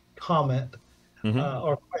comment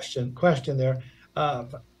or question there,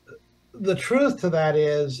 the truth to that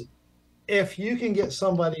is, if you can get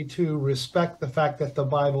somebody to respect the fact that the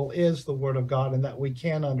Bible is the Word of God and that we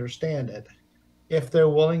can understand it, if they're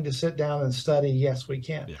willing to sit down and study, yes, we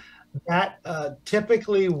can. Yeah. That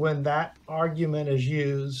typically when that argument is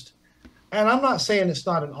used, and I'm not saying it's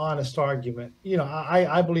not an honest argument. You know,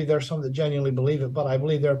 I believe there's some that genuinely believe it, but I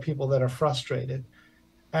believe there are people that are frustrated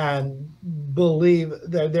and believe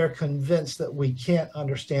that they're convinced that we can't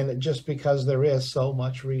understand it just because there is so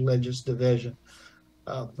much religious division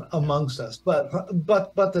amongst us. But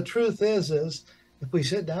the truth is if we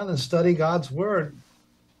sit down and study God's word,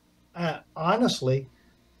 honestly,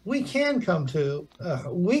 we can come to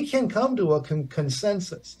a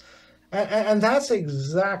consensus. And that's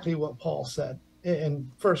exactly what Paul said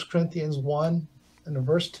in 1 Corinthians 1 and in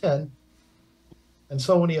verse 10 and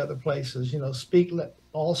so many other places. You know, let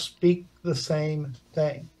all speak the same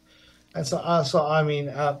thing. And so I mean,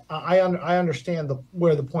 I understand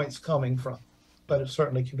where the point's coming from, but it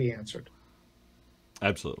certainly can be answered.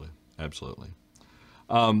 Absolutely.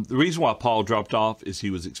 The reason why Paul dropped off is he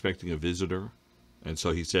was expecting a visitor. And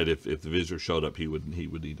so he said if the visitor showed up, he would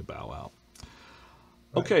need to bow out.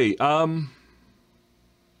 Right. Okay.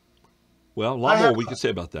 Well, a lot more we could say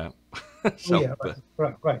about that.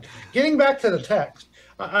 Right. Getting back to the text,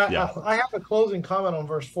 I have a closing comment on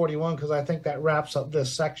verse 41 because I think that wraps up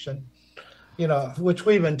this section, you know, which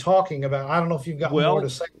we've been talking about. I don't know if you've got more to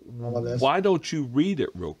say on all of this. Why don't you read it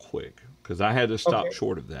real quick? Because I had to stop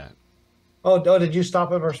short of that. Oh, did you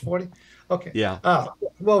stop at verse 40? Okay. Yeah.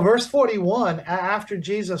 Well, verse 41, after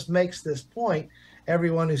Jesus makes this point,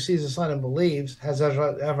 everyone who sees the Son and believes has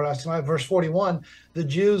everlasting life. Verse 41, the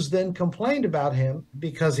Jews then complained about him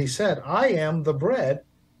because he said, I am the bread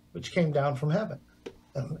which came down from heaven.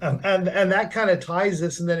 And that kind of ties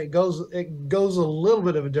this, and then it goes a little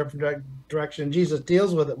bit of a different direction. Jesus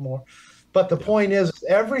deals with it more. But the point is,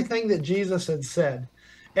 everything that Jesus had said,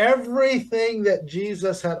 everything that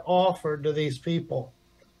Jesus had offered to these people,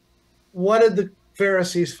 what did the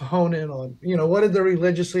Pharisees hone in on? You know, what did the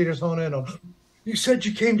religious leaders hone in on? You said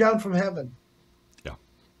you came down from heaven. Yeah.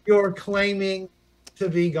 You're claiming to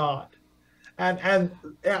be God. And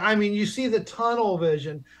I mean, you see the tunnel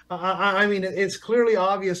vision. I mean, it's clearly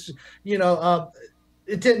obvious, you know,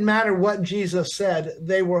 it didn't matter what Jesus said.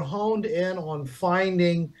 They were honed in on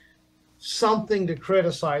finding something to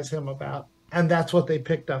criticize him about. And that's what they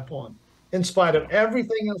picked up on. In spite of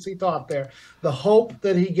everything else he taught there, the hope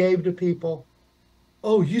that he gave to people.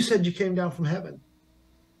 Oh, you said you came down from heaven.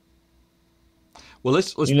 Well,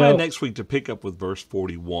 let's plan next week to pick up with verse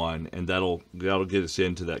 41, and that'll get us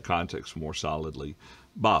into that context more solidly.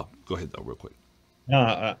 Bob, go ahead though, real quick.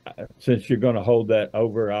 Since you're going to hold that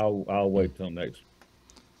over, I'll wait till next.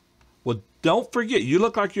 Well, don't forget, you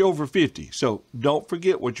look like you're over 50, so don't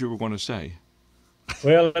forget what you were going to say.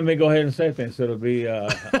 Well, let me go ahead and say things so it'll be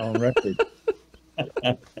on record.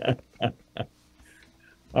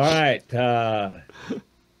 All right.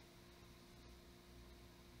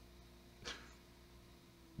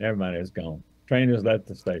 Never mind, it's gone. Train has left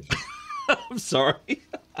the station. I'm sorry.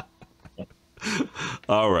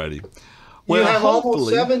 All righty. Well, you have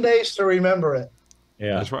almost 7 days to remember it.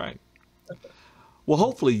 Yeah, that's right. Well,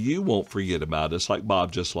 hopefully you won't forget about us like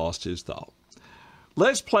Bob just lost his thought.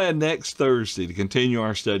 Let's plan next Thursday to continue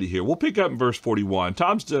our study here. We'll pick up in verse 41.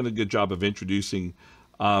 Tom's done a good job of introducing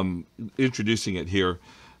it here,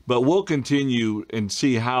 but we'll continue and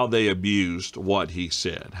see how they abused what he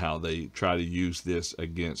said, how they try to use this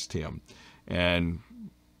against him, and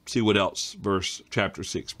see what else chapter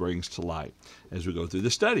 6 brings to light as we go through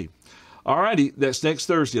the study. All righty, that's next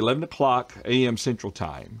Thursday, 11 o'clock a.m. Central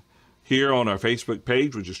Time, here on our Facebook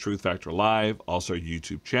page, which is Truth Factor Live, also our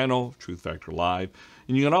YouTube channel, Truth Factor Live.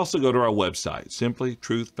 And you can also go to our website, simply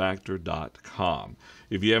truthfactor.com.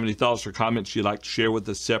 If you have any thoughts or comments you'd like to share with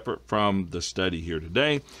us separate from the study here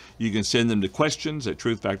today, you can send them to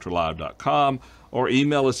questions@truthfactorlive.com or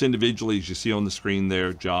email us individually, as you see on the screen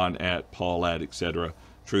there, John at Paul at, etc.,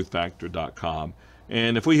 truthfactor.com.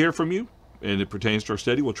 And if we hear from you and it pertains to our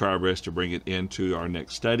study, we'll try our best to bring it into our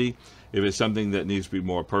next study. If it's something that needs to be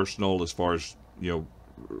more personal as far as, you know,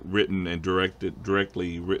 written and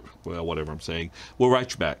directly, well, whatever I'm saying, we'll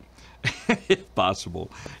write you back if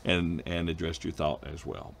possible and address your thought as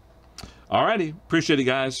well. All righty. Appreciate it,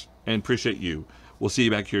 guys, and appreciate you. We'll see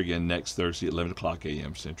you back here again next Thursday at 11 o'clock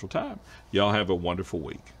a.m. Central Time. Y'all have a wonderful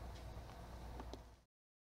week.